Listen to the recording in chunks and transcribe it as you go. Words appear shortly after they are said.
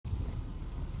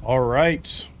All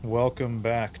right, welcome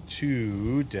back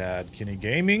to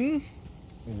DadKennyGaming.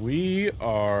 We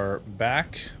are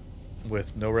back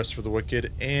with No Rest for the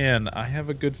Wicked, and I have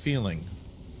a good feeling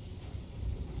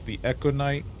the Echo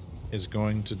Knight is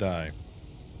going to die.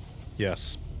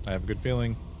 Yes, I have a good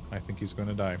feeling. I think he's going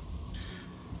to die.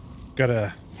 Got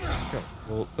a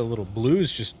little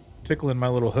blues just tickling my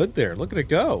little hood there. Look at it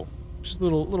go. Just a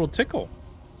little tickle.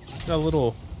 Got a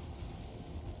little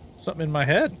something in my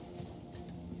head.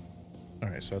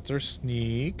 Alright, so that's our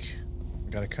sneak.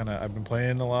 Gotta kinda, I've been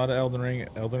playing a lot of Elden Ring.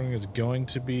 Elden Ring is going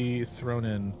to be thrown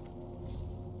in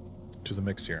to the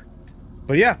mix here.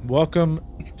 But yeah, welcome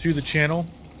to the channel.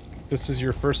 This is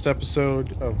your first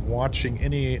episode of watching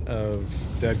any of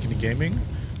DadKennyGaming.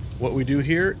 What we do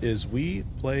here is we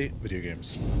play video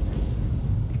games.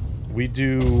 We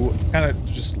do kind of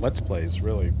just Let's Plays,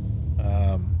 really.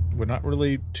 We're not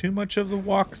really too much of the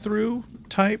walkthrough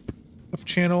type of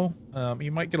channel.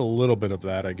 You might get a little bit of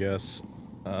that, I guess.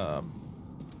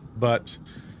 But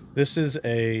this is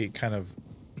a kind of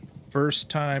first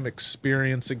time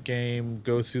experience a game,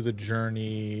 go through the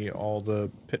journey, all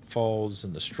the pitfalls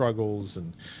and the struggles,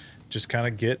 and just kind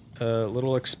of get a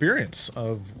little experience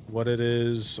of what it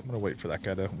is. I'm gonna wait for that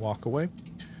guy to walk away.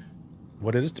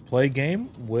 What it is to play a game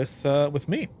with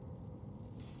me.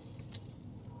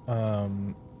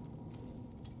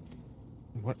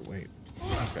 Wait.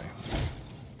 Okay.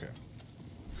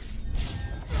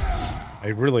 I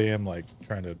really am like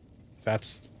trying to,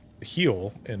 that's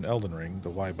heal in Elden Ring, the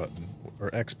Y button,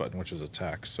 or X button, which is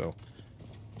attack, so.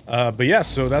 But yeah,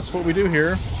 so that's what we do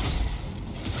here.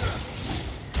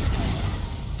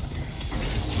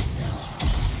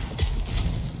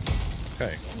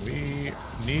 Okay, we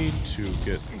need to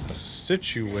get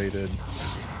situated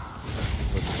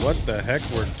with what the heck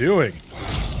we're doing.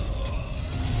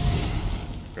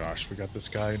 Gosh, we got this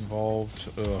guy involved.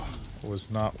 Ugh.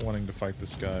 Was not wanting to fight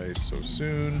this guy so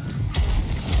soon.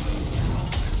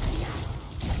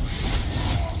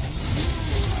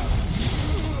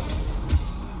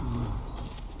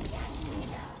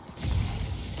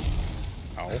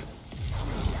 Ow.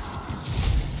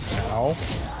 Ow.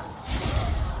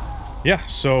 Yeah,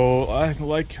 so I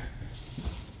like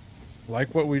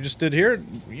what we just did here.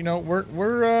 You know, we're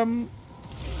about,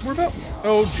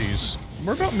 oh geez,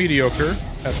 we're about mediocre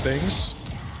at things.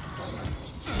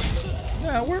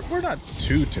 Yeah, we're not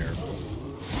too terrible.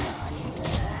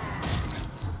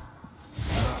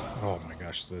 Oh my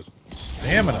gosh, the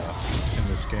stamina in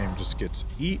this game just gets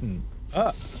eaten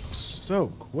up so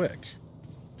quick.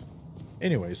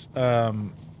 Anyways,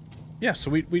 yeah,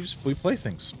 so we play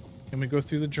things and we go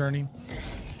through the journey.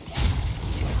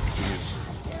 Jeez.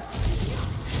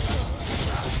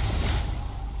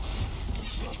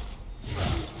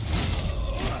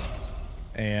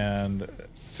 And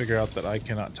figure out that I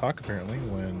cannot talk apparently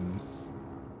when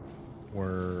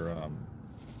we're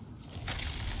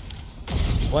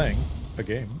playing a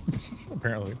game.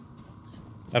 Apparently,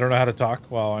 I don't know how to talk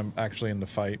while I'm actually in the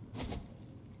fight.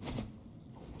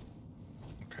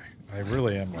 Okay, I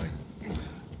really am like,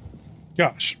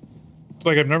 gosh, it's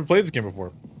like I've never played this game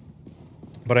before,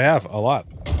 but I have a lot,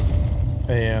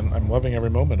 and I'm loving every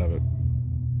moment of it.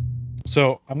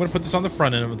 So I'm gonna put this on the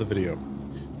front end of the video.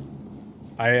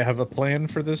 I have a plan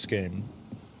for this game,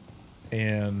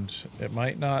 and it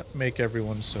might not make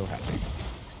everyone so happy.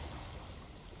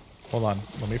 Hold on,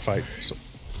 let me fight. So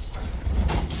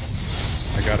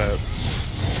I gotta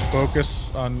focus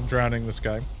on drowning this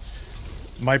guy.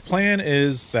 My plan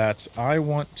is that I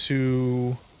want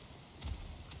to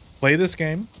play this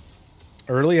game,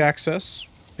 early access,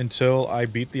 until I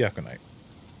beat the Echo Knight.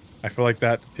 I feel like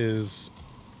that is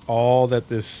all that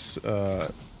this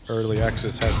early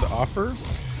access has to offer,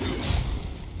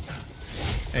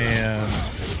 and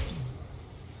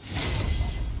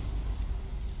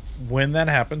when that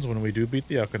happens, when we do beat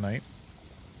the Echo Knight,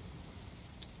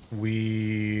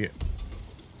 let's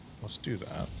do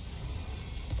that.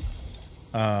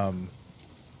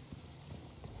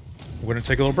 We're gonna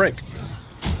take a little break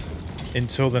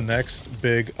until the next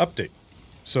big update.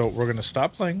 So we're gonna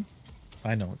stop playing.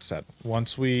 I know it's sad.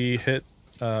 Once we hit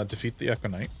defeat the Echo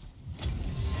Knight.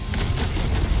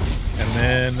 And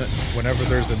then whenever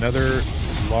there's another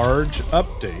large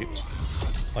update,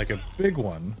 like a big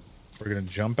one, we're going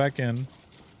to jump back in.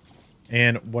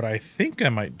 And what I think I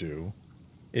might do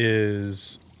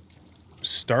is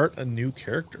start a new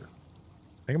character.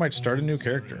 I think I might start a new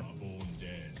character.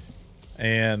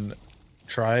 And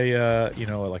try, you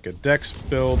know, like a dex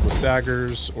build with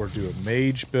daggers, or do a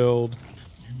mage build.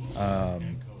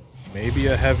 Maybe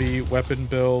a heavy weapon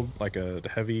build, like a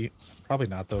heavy... Probably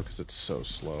not, though, because it's so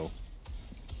slow.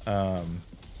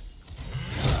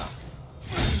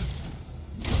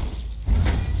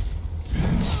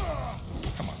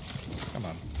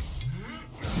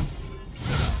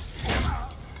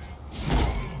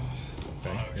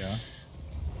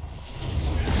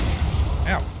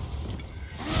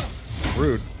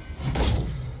 rude.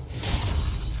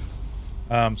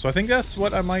 So I think that's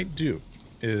what I might do,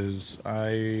 is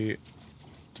I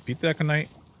defeat the Echo Knight,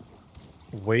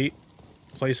 wait,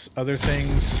 place other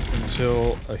things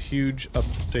until a huge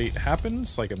update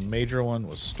happens, like a major one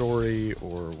with story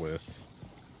or with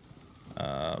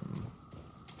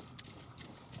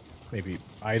maybe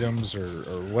items or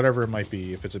whatever it might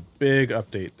be. If it's a big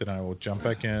update, then I will jump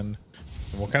back in and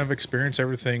we'll kind of experience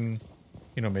everything,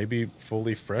 you know, maybe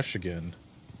fully fresh again.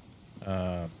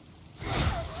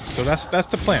 So that's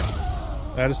the plan.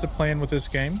 That is the plan with this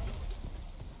game.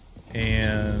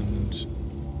 And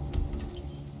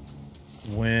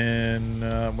when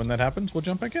that happens, we'll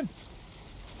jump back in.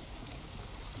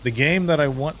 The game that I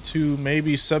want to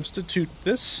maybe substitute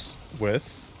this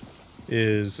with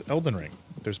is Elden Ring.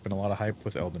 There's been a lot of hype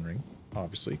with Elden Ring,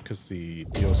 obviously, because the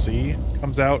DLC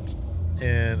comes out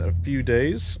in a few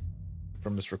days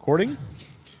from this recording.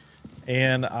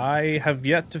 And I have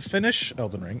yet to finish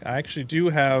Elden Ring. I actually do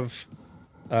have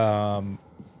a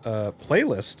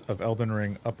playlist of Elden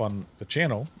Ring up on the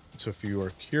channel. So if you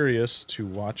are curious to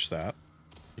watch that,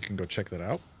 you can go check that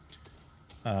out.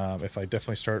 If I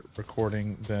definitely start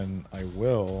recording, then I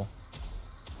will.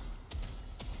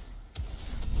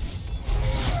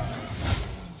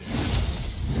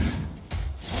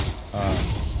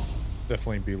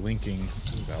 Definitely be linking.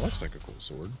 Ooh, that looks like a cool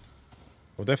sword.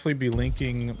 We'll definitely be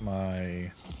linking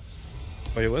my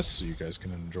playlist so you guys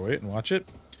can enjoy it and watch it.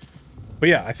 But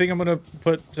yeah, I think I'm gonna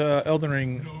put Elden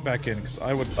Ring back in because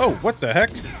I would. Oh, what the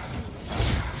heck?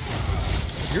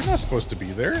 You're not supposed to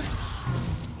be there.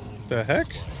 What the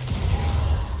heck?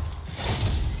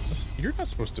 You're not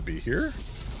supposed to be here.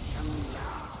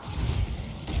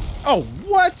 Oh,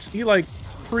 what? He like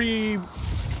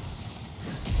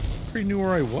knew where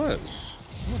I was.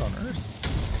 What on earth?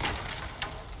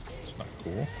 That's not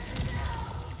cool.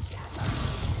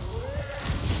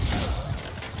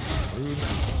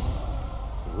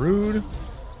 Rude.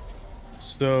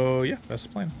 So yeah, that's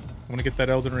the plan. I want to get that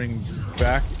Elden Ring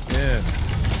back in.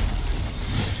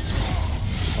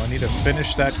 I need to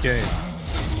finish that game.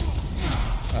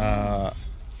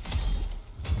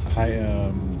 I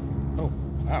am. Oh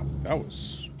wow, that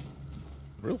was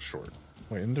real short.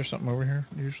 Wait, isn't there something over here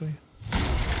usually?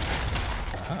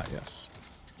 Ah, yes.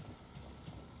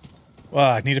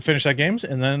 Well, I need to finish that games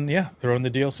and then, yeah, throw in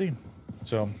the DLC.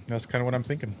 So that's kind of what I'm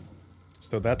thinking.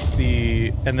 So that's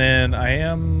the... And then I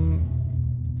don't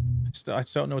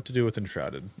know what to do with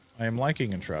Enshrouded. I am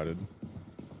liking Enshrouded.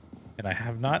 And I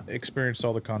have not experienced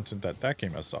all the content that that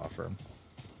game has to offer.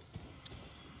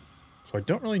 So I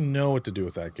don't really know what to do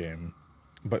with that game.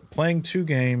 But playing two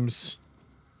games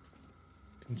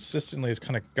consistently has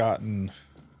kind of gotten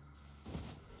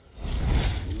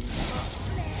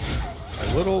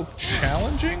a little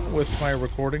challenging with my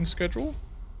recording schedule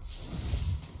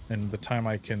and the time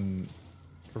I can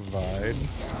provide.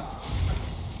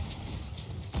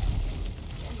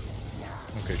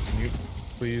 Okay, can you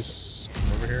please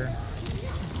come over here?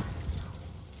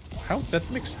 How? That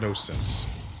makes no sense.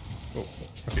 Oh,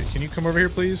 okay, can you come over here,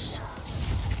 please?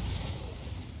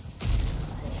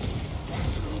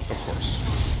 Of course.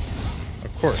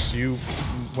 Of course,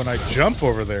 when I jump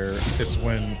over there, it's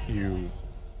when you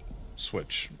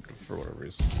switch for whatever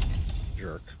reason.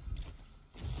 Jerk.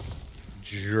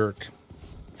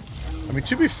 I mean,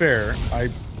 to be fair,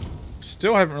 I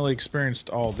still haven't really experienced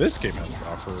all this game has to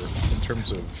offer in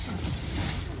terms of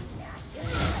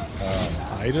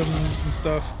items and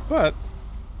stuff, but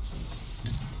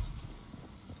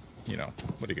you know,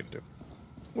 what are you gonna do?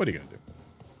 What are you gonna do?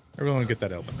 I really want to get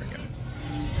that Elden Ring in.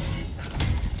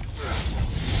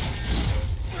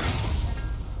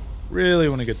 Really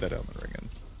want to get that Elden Ring in.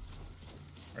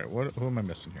 Alright, who am I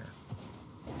missing here?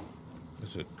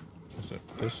 Is it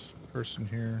this person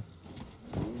here?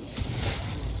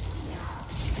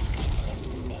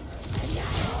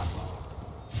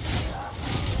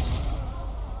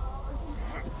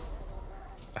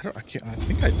 I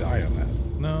think I die on that.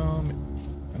 No,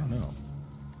 I don't know.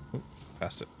 Oh,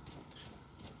 passed it.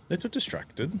 Little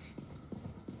distracted.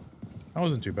 That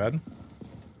wasn't too bad.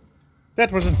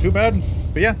 That wasn't too bad.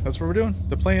 But yeah, that's what we're doing.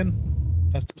 The plan.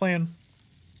 That's the plan.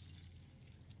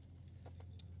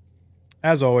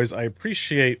 As always, I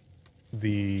appreciate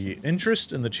the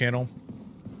interest in the channel.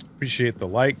 Appreciate the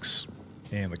likes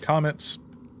and the comments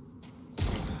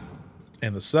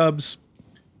and the subs.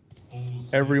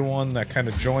 Everyone that kind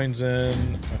of joins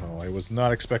in. Oh, I was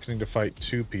not expecting to fight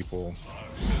two people.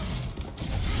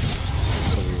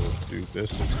 So we will do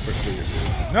this as quickly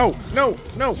as... No! No!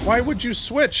 No! Why would you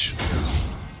switch?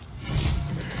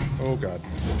 Oh, God.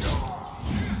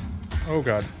 Oh,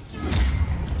 God.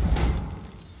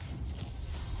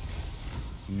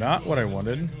 not what I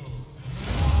wanted.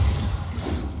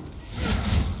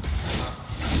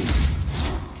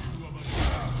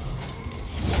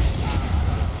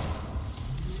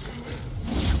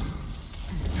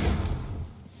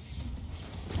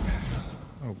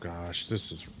 Oh gosh,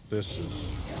 this is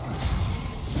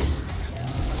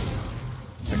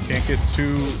I can't get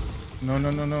too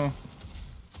no.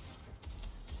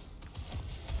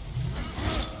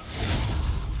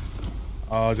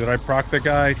 Oh, did I proc the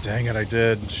guy? Dang it, I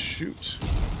did. Shoot.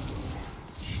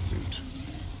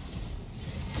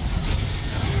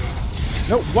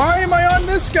 No, why am I on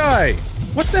this guy?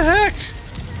 What the heck?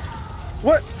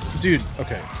 What? Dude,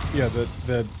 okay. Yeah,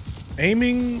 the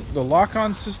aiming, the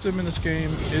lock-on system in this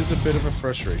game is a bit of a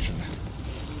frustration.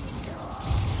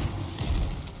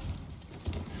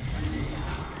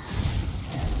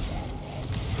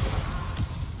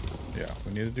 Yeah,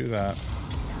 we need to do that.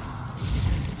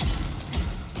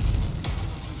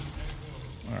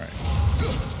 Alright.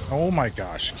 Oh my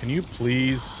gosh, can you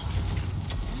please...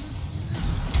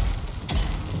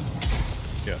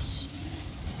 Yes.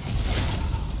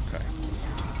 Okay.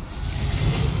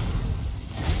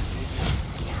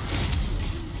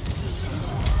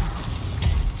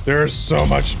 There's so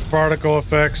much particle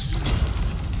effects.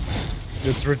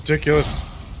 It's ridiculous.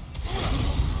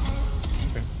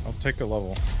 Okay, I'll take a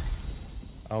level.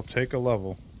 I'll take a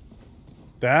level.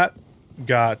 That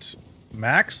got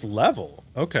max level.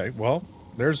 Okay, well,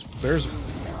 there's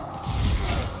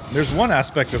one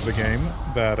aspect of the game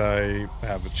that I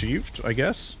have achieved, I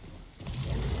guess.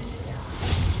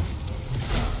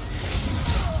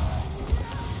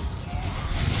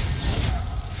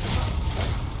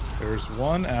 There's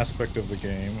one aspect of the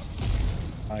game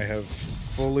I have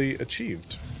fully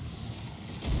achieved.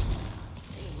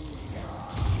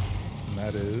 And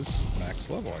that is max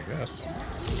level, I guess.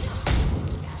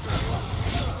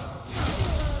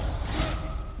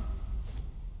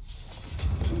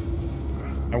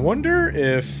 I wonder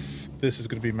if this is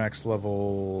going to be max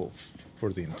level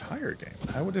for the entire game.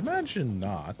 I would imagine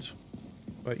not,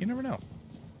 but you never know.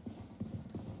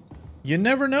 You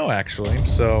never know, actually,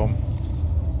 so...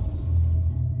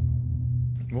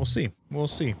 We'll see. We'll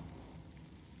see.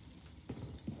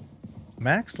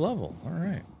 Max level. All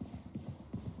right.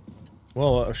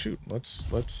 Well, shoot.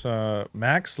 Let's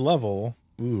max level.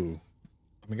 Ooh.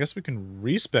 I guess we can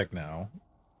respec now.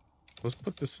 Let's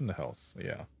put this into health.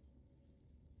 Yeah.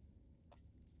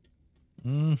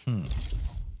 Mm-hmm.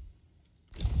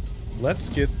 Let's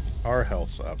get our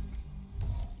health up.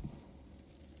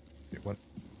 Okay, what?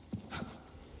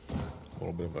 A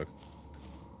little bit of a...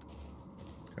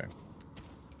 Okay.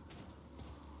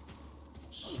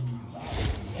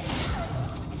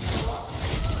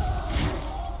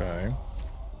 Okay.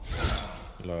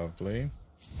 Lovely.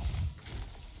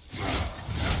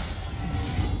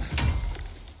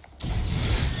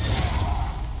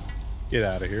 Get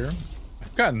out of here.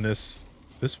 I've gotten this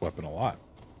weapon a lot.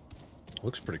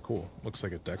 Looks pretty cool. Looks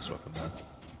like a dex weapon though.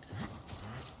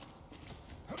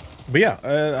 But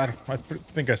yeah, I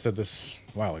think I said this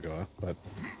a while ago, but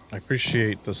I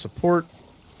appreciate the support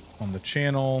on the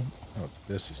channel. Oh,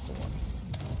 this is the one.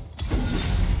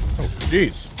 Oh,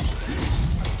 jeez.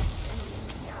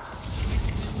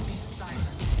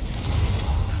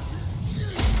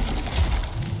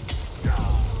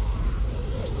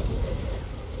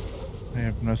 I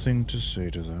have nothing to say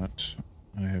to that.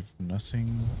 I have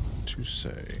nothing to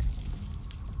say.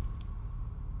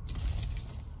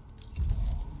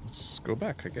 Let's go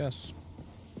back, I guess.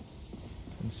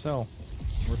 And sell.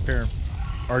 Repair.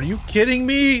 Are you kidding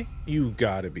me? You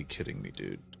gotta be kidding me,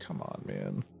 dude. Come on,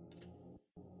 man.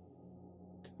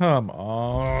 Come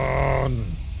on.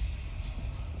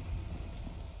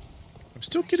 I'm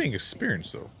still getting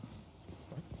experience, though.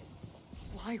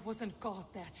 Why wasn't God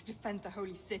there to defend the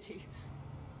holy city?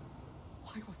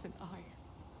 Why wasn't I?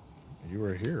 You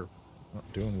were here.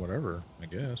 Not doing whatever, I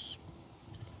guess.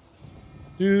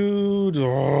 Dude,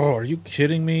 oh, are you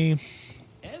kidding me?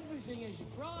 Everything is a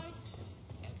price.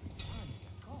 Every time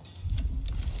is a cost.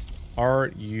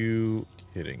 Are you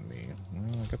kidding me?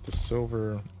 Well, I got the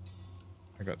silver.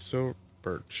 I got silver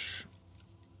birch.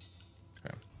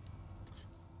 Okay.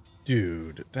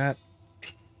 Dude, that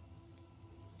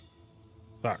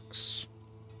sucks.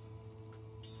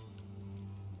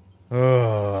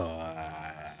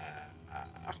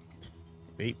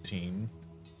 18.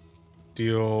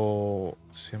 Deal.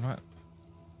 See, I'm not.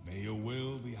 May your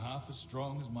will be half as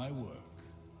strong as my work.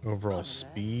 Overall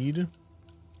speed.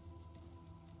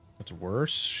 That's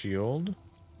worse. Shield.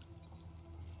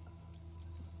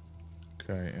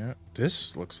 Okay, yeah.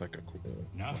 This looks like a cool.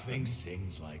 Nothing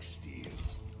sings like steel.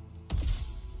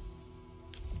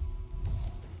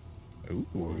 Ooh.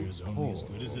 Warrior's only as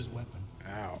good as his weapon.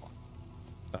 Ow.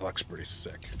 That looks pretty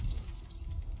sick.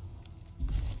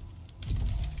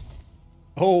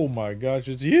 Oh my gosh,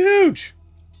 it's huge!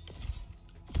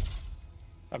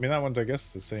 I mean, that one's, I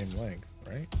guess, the same length,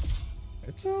 right?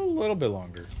 It's a little bit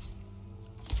longer.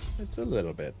 It's a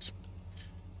little bit.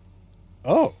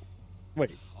 Oh!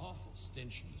 Wait.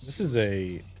 This is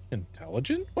a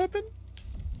intelligent weapon?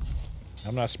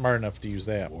 I'm not smart enough to use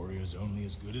that. Warrior's only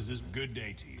as good as his good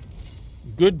day to you.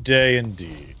 Good day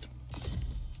indeed.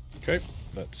 Okay,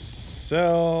 let's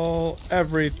sell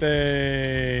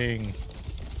everything.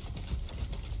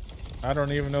 I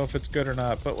don't even know if it's good or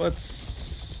not, but let's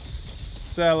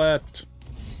sell it.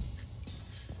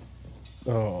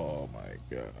 Oh my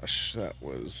gosh, that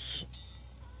was...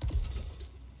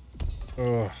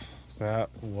 Oh, that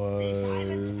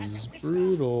was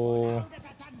brutal.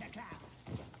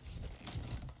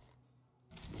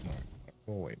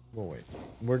 We'll wait.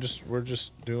 We're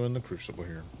just doing the Crucible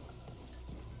here.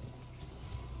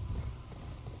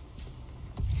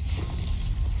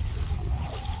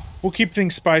 We'll keep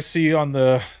things spicy on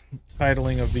the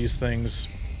titling of these things.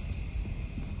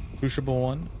 Crucible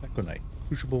 1, Echo Knight.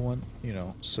 Crucible 1, you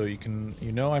know, so you can,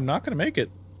 you know, I'm not gonna make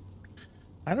it.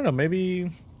 I don't know,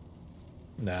 maybe.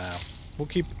 Nah, we'll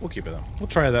keep it though. We'll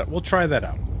try that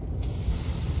out.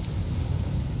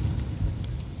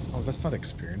 Oh, that's not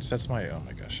experience. That's my, oh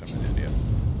my gosh, I'm an idiot.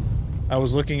 I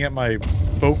was looking at my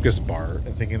focus bar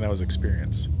and thinking that was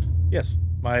experience. Yes,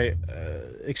 my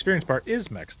experience bar is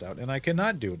maxed out and I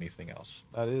cannot do anything else.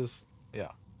 That is,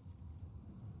 yeah.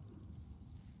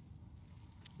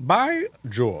 By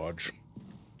George.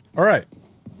 All right.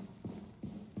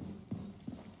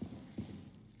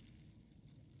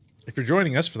 If you're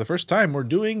joining us for the first time, we're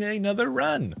doing another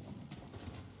run.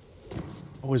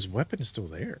 Oh, his weapon is still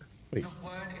there. Wait. The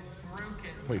word is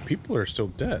broken. Wait, people are still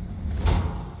dead.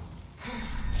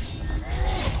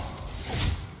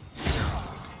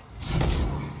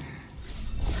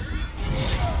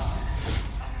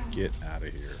 Get out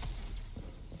of here.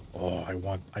 Oh,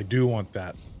 I do want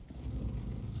that.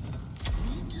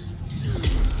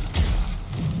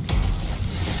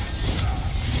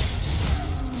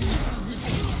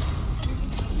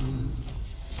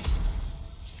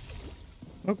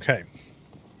 Okay.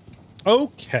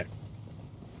 Okay.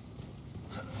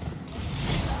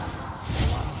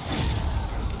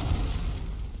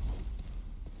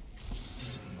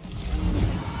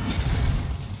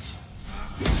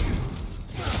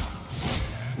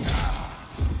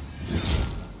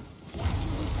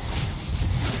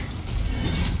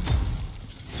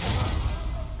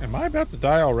 Am I about to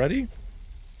die already?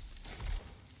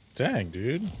 Dang,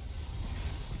 dude.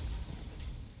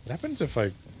 What happens if I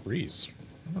freeze?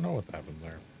 I don't know what happened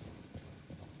there.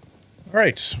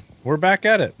 Alright, we're back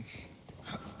at it.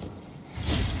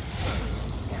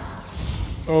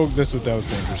 Oh, that was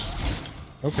dangerous.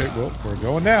 Okay, well, we're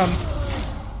going down.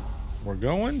 We're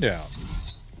going down.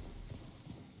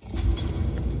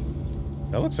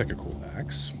 That looks like a cool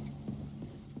axe.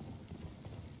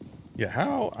 Yeah,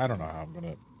 how? I don't know how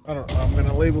I'm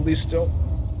gonna label these still.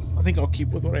 I think I'll keep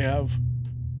with what I have.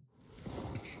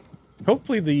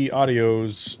 Hopefully the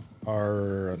audios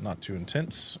are not too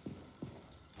intense.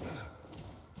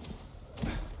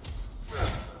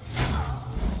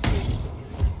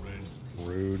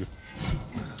 Rude.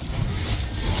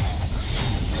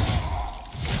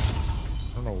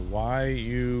 I don't know why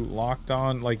you locked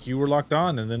on, like you were locked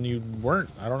on and then you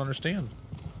weren't. I don't understand.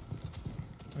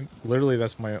 Like, literally,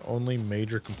 that's my only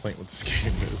major complaint with this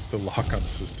game is the lock-on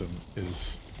system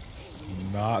is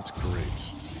not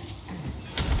great.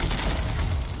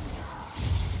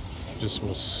 Just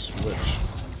will switch.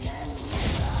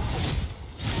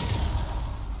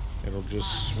 It'll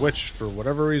just switch for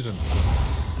whatever reason.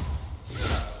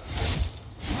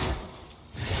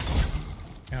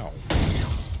 Ow.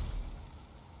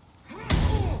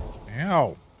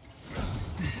 Ow.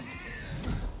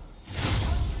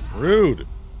 Rude.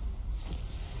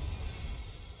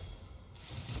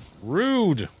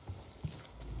 Rude.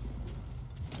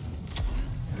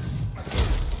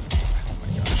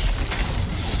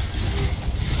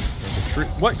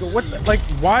 What? Like,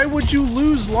 why would you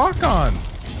lose lock-on?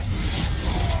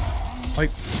 Like,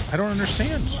 I don't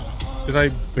understand. Did I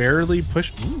barely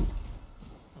push? Ooh.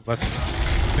 I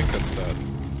think that's that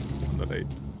one that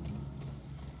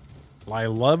I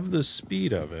love the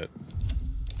speed of it,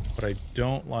 but I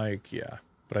don't like, yeah,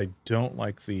 but I don't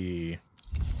like the,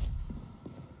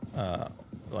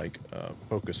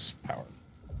 focus power.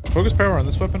 Focus power on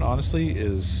this weapon, honestly,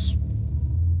 is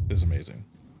amazing.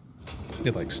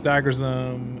 It like staggers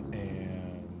them,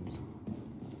 and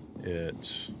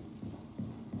it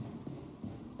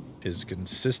is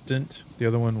consistent. The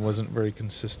other one wasn't very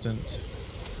consistent. The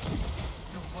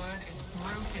word is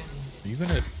broken. Are you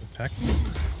gonna attack me?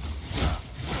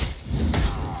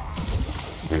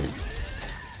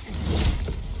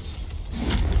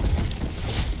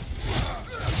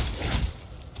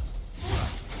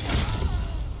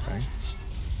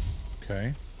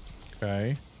 Okay.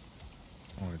 Okay.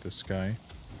 Oh, wait, this guy.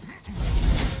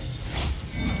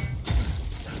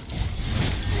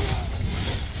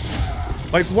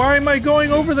 Like, why am I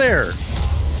going over there?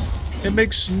 It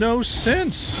makes no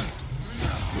sense.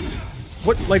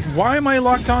 What, like, why am I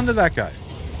locked onto that guy?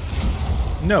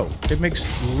 No, it makes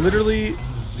literally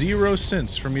 0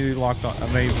 sense for me to be locked on. I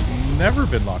mean, I've never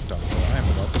been locked on. I am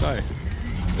about to die.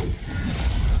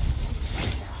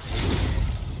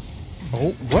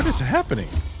 Oh, what is happening?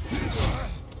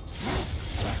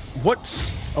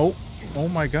 What's... Oh, oh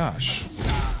my gosh.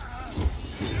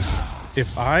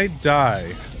 If I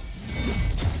die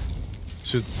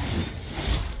to...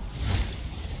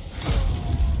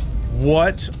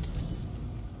 What?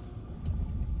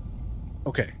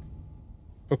 Okay.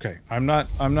 Okay, I'm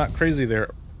not crazy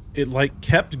there. It, like,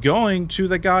 kept going to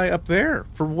the guy up there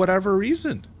for whatever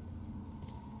reason.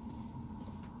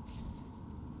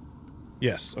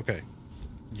 Yes, okay.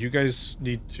 You guys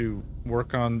need to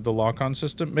work on the lock-on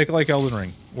system. Make it like Elden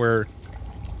Ring, where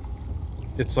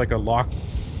it's like a lock,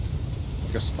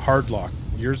 like a hard lock.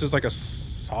 Yours is like a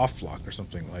soft lock or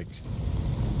something. Like,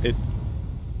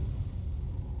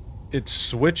 it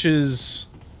switches.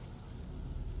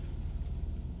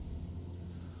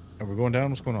 Are we going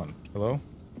down? What's going on? Hello?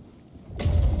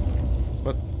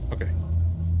 What? Okay.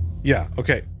 Yeah,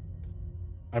 okay.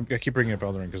 I keep bringing up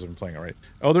Elden Ring because I'm playing it, right?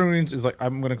 Elden Ring is like,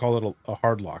 I'm going to call it a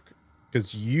hard lock.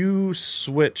 Because you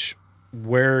switch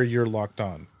where you're locked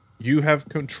on. You have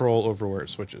control over where it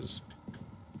switches.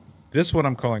 This one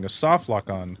I'm calling a soft lock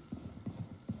on.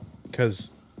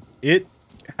 Because it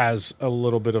has a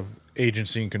little bit of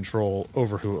agency and control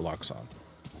over who it locks on.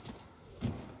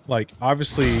 Like,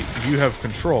 obviously, you have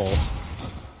control.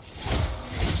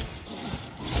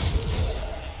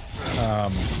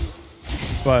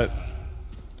 But...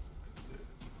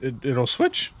 It'll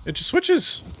switch. It just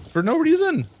switches for no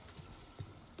reason.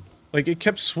 Like, it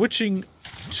kept switching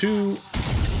to...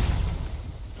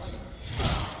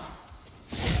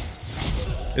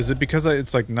 Is it because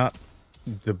it's like not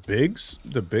the big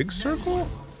circle?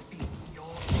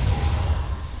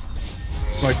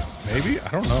 Like, maybe? I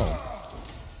don't know.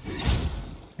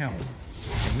 Damn.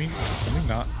 Can we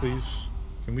not, please?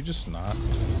 Can we just not?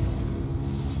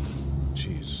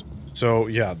 Jeez. So,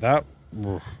 yeah, that...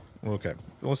 Okay,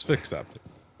 let's fix that.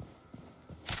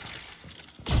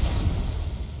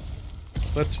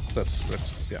 Let's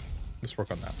yeah, let's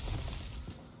work on that.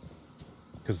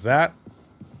 Because that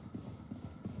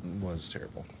was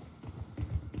terrible.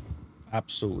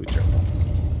 Absolutely terrible.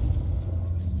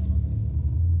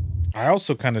 I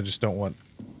also kind of just don't want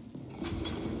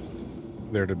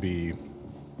there to be...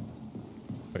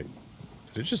 Wait,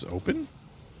 did it just open?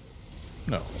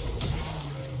 No.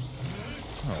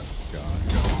 Oh, God.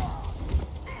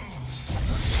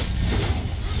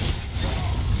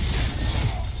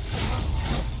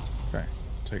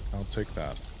 I'll take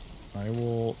that. I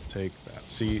will take that.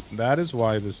 See, that is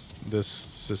why this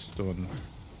system...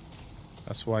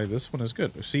 That's why this one is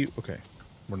good. See, okay.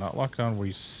 We're not locked on.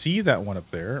 We see that one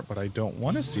up there, but I don't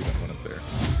want to see that one up there.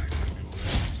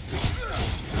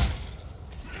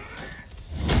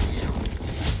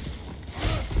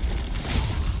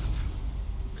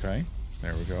 Okay.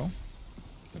 There we go.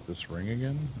 Get this ring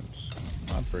again. It's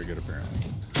not very good, apparently.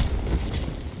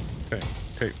 Okay.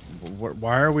 Okay.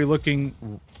 Why are we looking...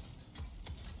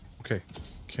 Okay.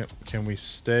 Can we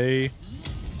stay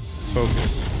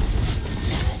focused?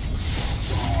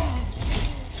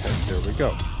 Okay, there we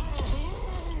go.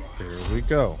 There we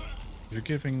go. You're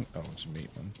giving... Oh, it's a meat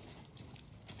one.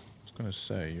 I was gonna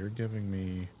say, you're giving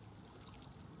me...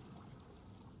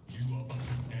 You are but an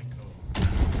echo.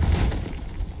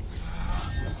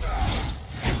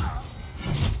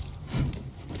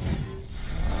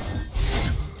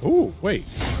 Ooh, wait.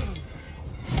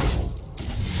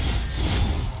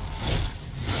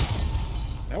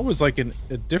 That was like a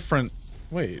different...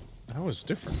 Wait, that was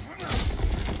different.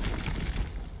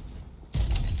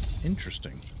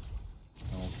 Interesting.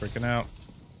 Oh, freaking out.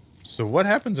 So what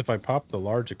happens if I pop the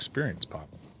large experience pop?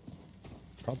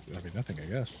 Probably, I mean, nothing, I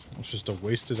guess. It's just a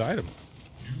wasted item.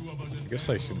 I guess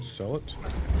I can sell it.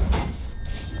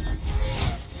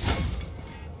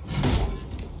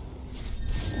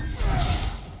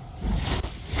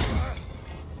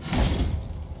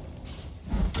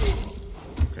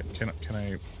 Okay, can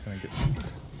I get...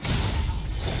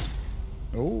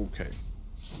 Okay.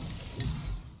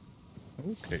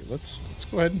 Okay, let's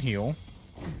go ahead and heal.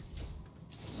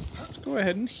 Let's go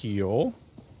ahead and heal.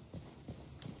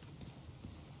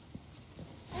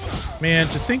 Man,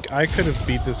 to think I could have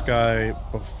beat this guy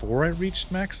before I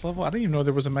reached max level? I didn't even know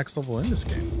there was a max level in this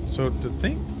game. So to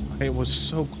think I was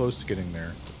so close to getting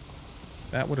there,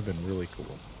 that would have been really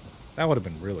cool. That would have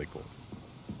been really cool.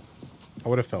 I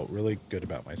would have felt really good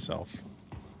about myself.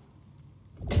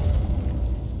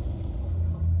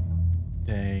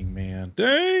 Dang, man.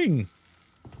 Dang!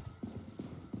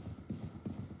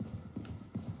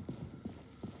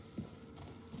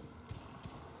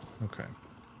 Okay.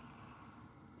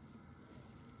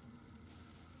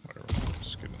 Whatever.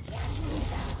 Just get in there.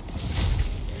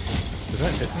 Did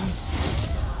that hit me?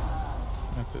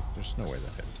 Not that. There's no way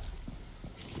that hit.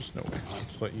 There's no way.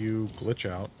 Let's let you glitch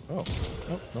out. Oh.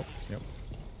 Nope. Nope. Yep.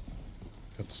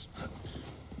 That's.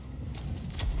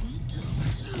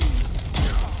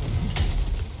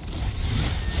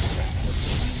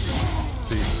 Let's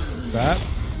see. That.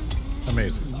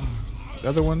 Amazing. The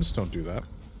other ones don't do that.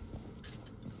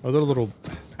 Other little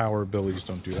power abilities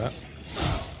don't do that.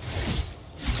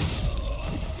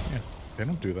 Yeah, they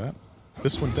don't do that.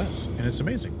 This one does, and it's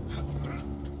amazing.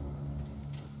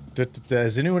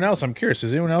 Is anyone else, I'm curious,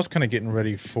 is anyone else kind of getting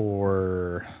ready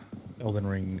for Elden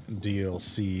Ring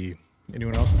DLC?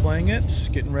 Anyone else playing it?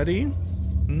 Getting ready?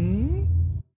 Hmm?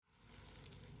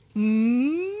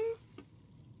 Hmm?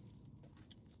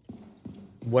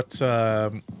 What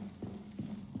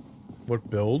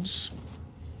builds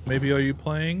maybe are you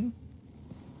playing?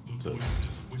 No.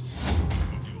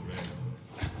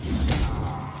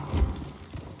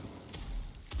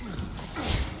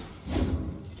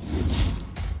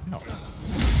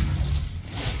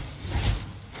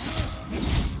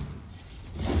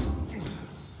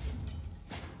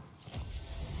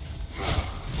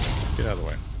 Get out of the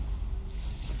way.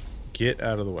 Get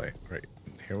out of the way. Right.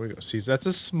 Here we go. See, that's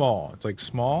a small. It's like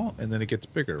small, and then it gets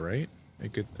bigger, right?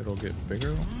 It'll get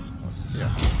bigger.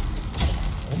 Yeah.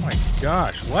 Oh my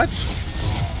gosh! What?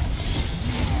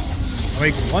 I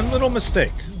make one little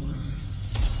mistake.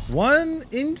 One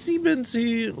insy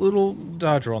bincy little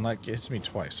dodge roll, and that gets me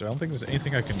twice. So I don't think there's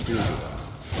anything I can do with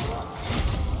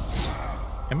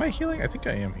that. Am I healing? I think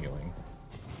I am healing.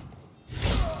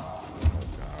 Oh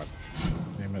god!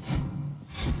 Damn it!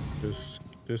 This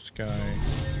guy.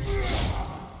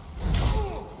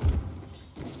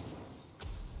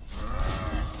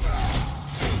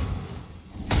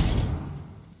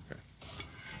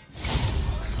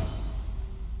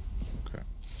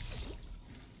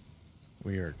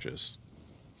 We are just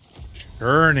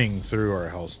churning through our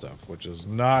health stuff, which is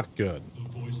not good. They're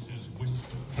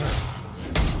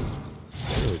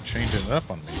really changing it up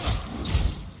on me.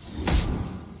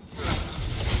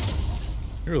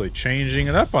 You're really changing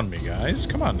it up on me, guys.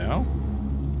 Come on now.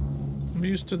 I'm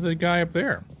used to the guy up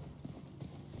there.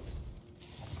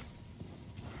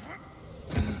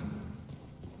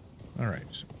 All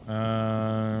right.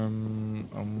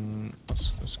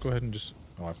 Let's go ahead and just.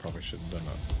 Oh, I probably should have done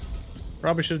that.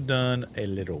 Probably should have done a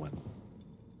little one.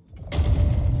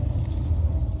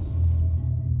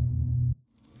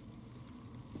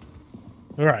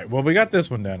 Alright, well we got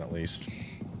this one done at least.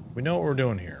 We know what we're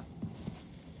doing here.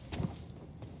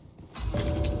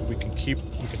 We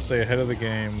can stay ahead of the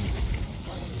game.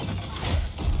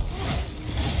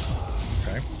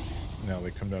 Okay. Now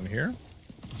they come down here.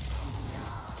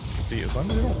 See, as long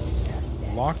as they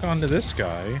don't lock onto this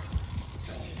guy.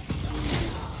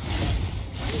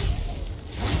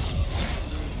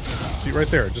 See right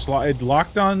there, just it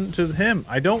locked on to him.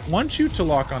 I don't want you to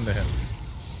lock onto him.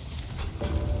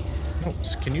 No,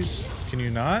 can you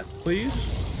not, please?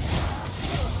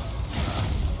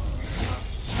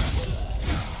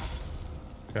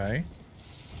 Okay.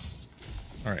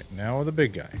 All right, now the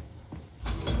big guy.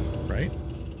 Right?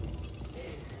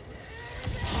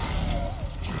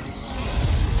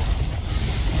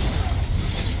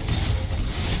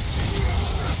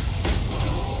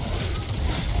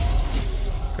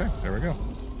 Okay, there we go.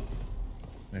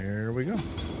 There we go.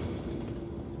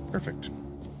 Perfect.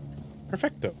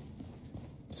 Perfecto.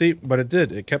 See, but it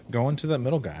did. It kept going to that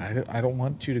middle guy. I don't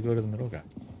want you to go to the middle guy.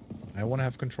 I want to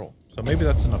have control. So maybe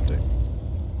that's an update.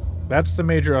 That's the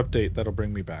major update that'll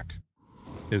bring me back.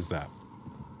 Is that.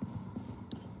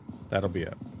 That'll be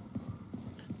it.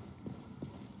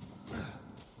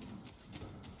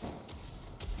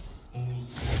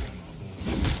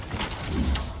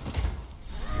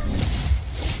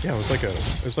 Yeah,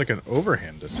 it was like an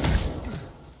overhand attack.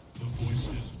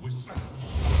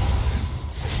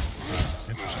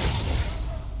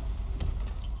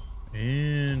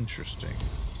 Interesting.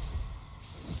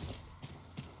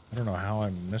 I don't know how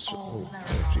I missed it. Oh,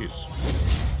 jeez.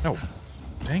 No.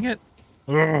 Dang it.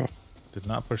 Ugh. Did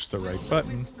not push the right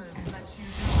button.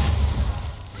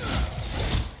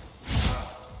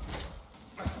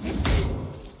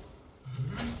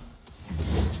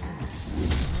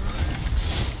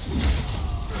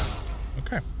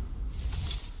 Okay.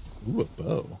 Ooh, a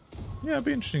bow. Yeah, it'd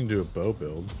be interesting to do a bow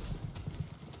build.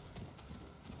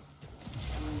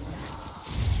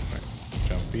 Right.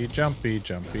 Jumpy, jumpy,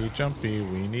 jumpy, jumpy.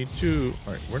 We need to...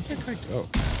 Alright, where'd that guy go?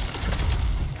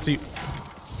 See...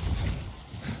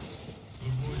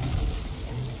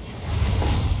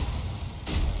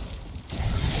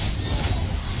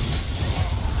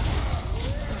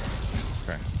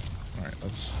 Okay. Alright,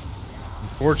 let's...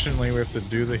 Unfortunately, we have to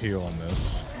do the heal on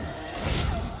this.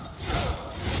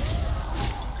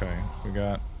 Okay, we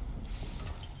got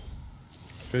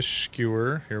fish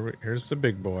skewer. Here's the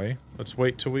big boy. Let's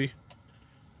wait till we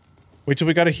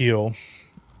got a heal.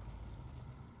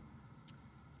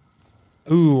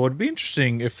 Ooh, it'd be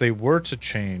interesting if they were to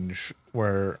change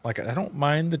where, like, I don't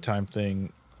mind the time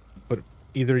thing, but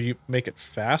either you make it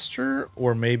faster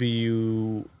or maybe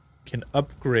you can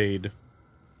upgrade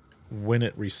when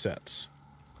it resets.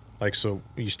 Like, so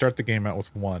you start the game out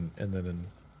with 1 and then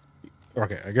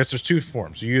okay, I guess there's 2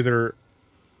 forms. You either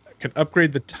can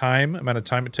upgrade the amount of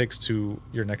time it takes to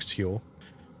your next heal.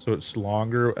 So it's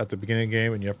longer at the beginning of the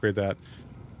game and you upgrade that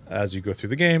as you go through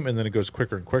the game and then it goes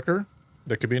quicker and quicker.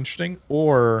 That could be interesting.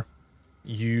 Or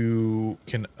you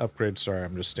can upgrade, sorry,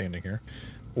 I'm just standing here.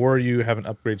 Or you have an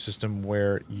upgrade system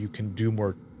where you can do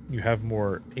more, you have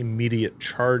more immediate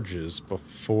charges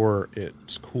before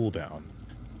its cooldown.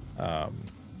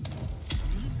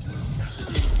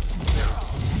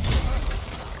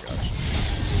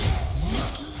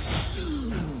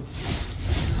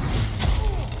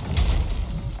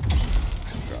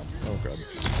 Oh god.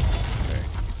 Okay.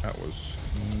 That was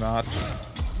not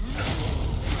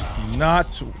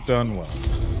done well.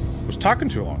 I was talking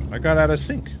too long. I got out of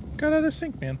sync.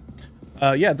 Man.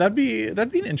 Yeah, that'd be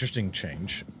an interesting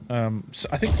change. So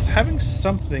I think having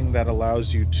something that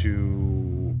allows you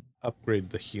to upgrade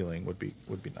the healing would be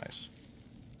nice.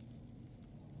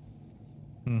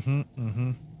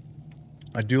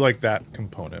 I do like that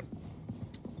component.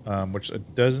 Which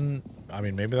it doesn't, I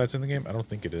mean, maybe that's in the game. I don't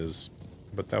think it is.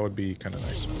 But that would be kind of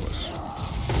nice if it was.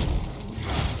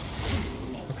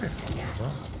 Okay,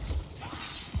 well,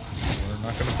 we're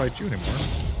not going to fight you anymore.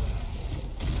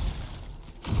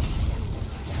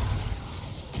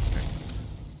 Okay.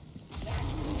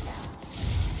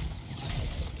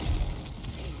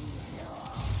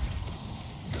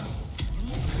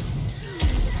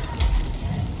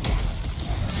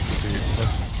 See,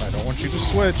 I don't want you to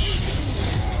switch.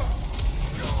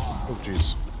 Oh,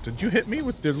 jeez. Did you hit me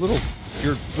with your little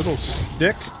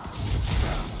stick?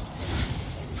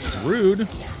 Rude.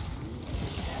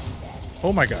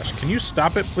 Oh my gosh, can you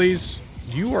stop it, please?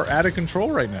 You are out of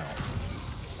control right now.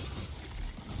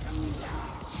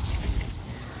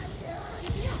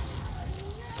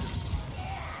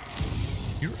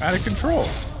 You're out of control.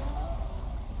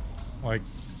 Like,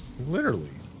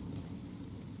 literally.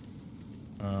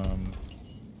 That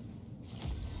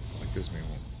gives me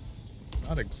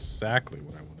not exactly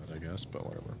what I wanted, I guess, but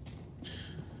whatever.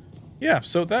 Yeah,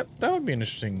 so that would be an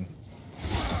interesting...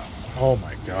 Oh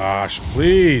my gosh,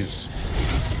 please!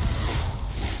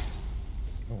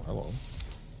 Oh, hello.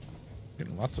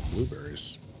 Getting lots of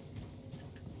blueberries.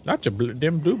 Lots of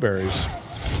them blueberries.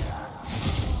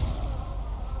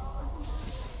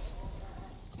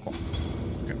 Oh,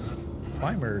 okay.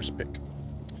 Climber's pick.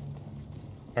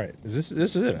 Alright, this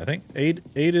is it, I think. 8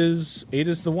 is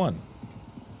the one.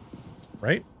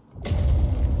 Right?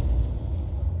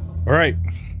 Alright.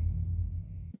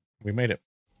 We made it.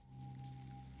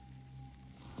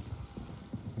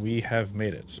 We have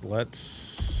made it. So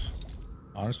let's...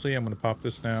 Honestly, I'm going to pop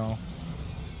this now.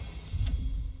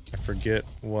 I forget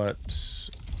what...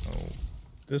 Oh,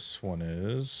 this one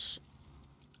is...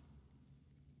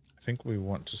 I think we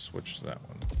want to switch to that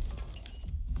one.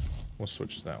 We'll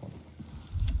switch to that one.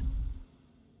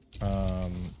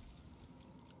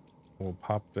 We'll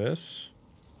pop this.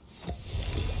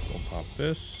 We'll pop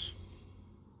this.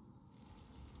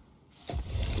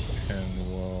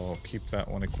 And we'll keep that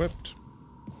one equipped.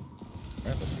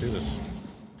 Alright, let's do this.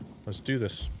 Let's do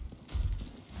this.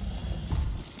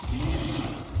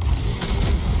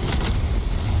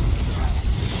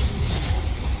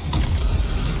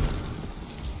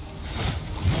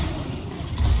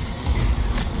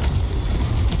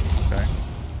 Okay.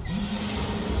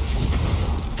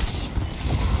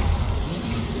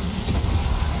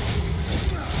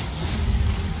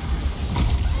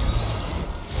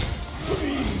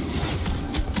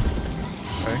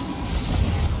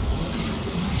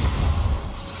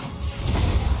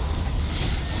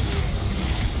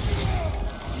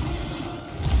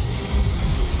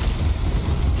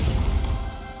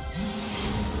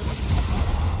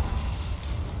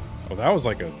 that was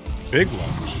like a big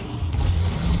lunge.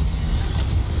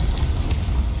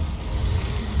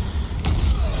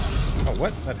 Oh,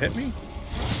 what? That hit me?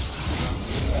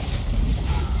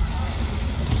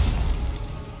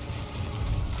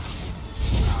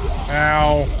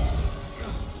 Ow.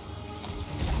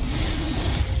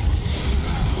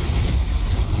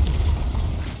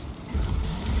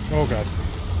 Oh god.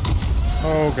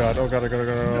 Oh god, oh god, oh god, oh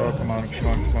god, oh, come on, come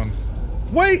on, come on.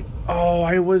 Wait! Oh,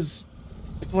 I was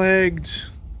plagued.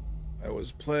 I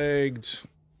was plagued.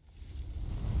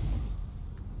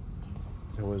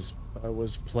 I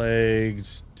was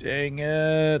plagued. Dang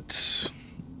it.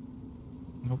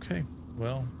 Okay,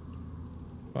 well,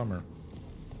 bummer.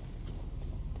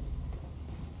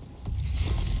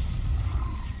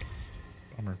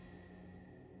 Bummer.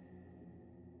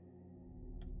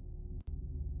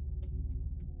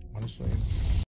 Honestly.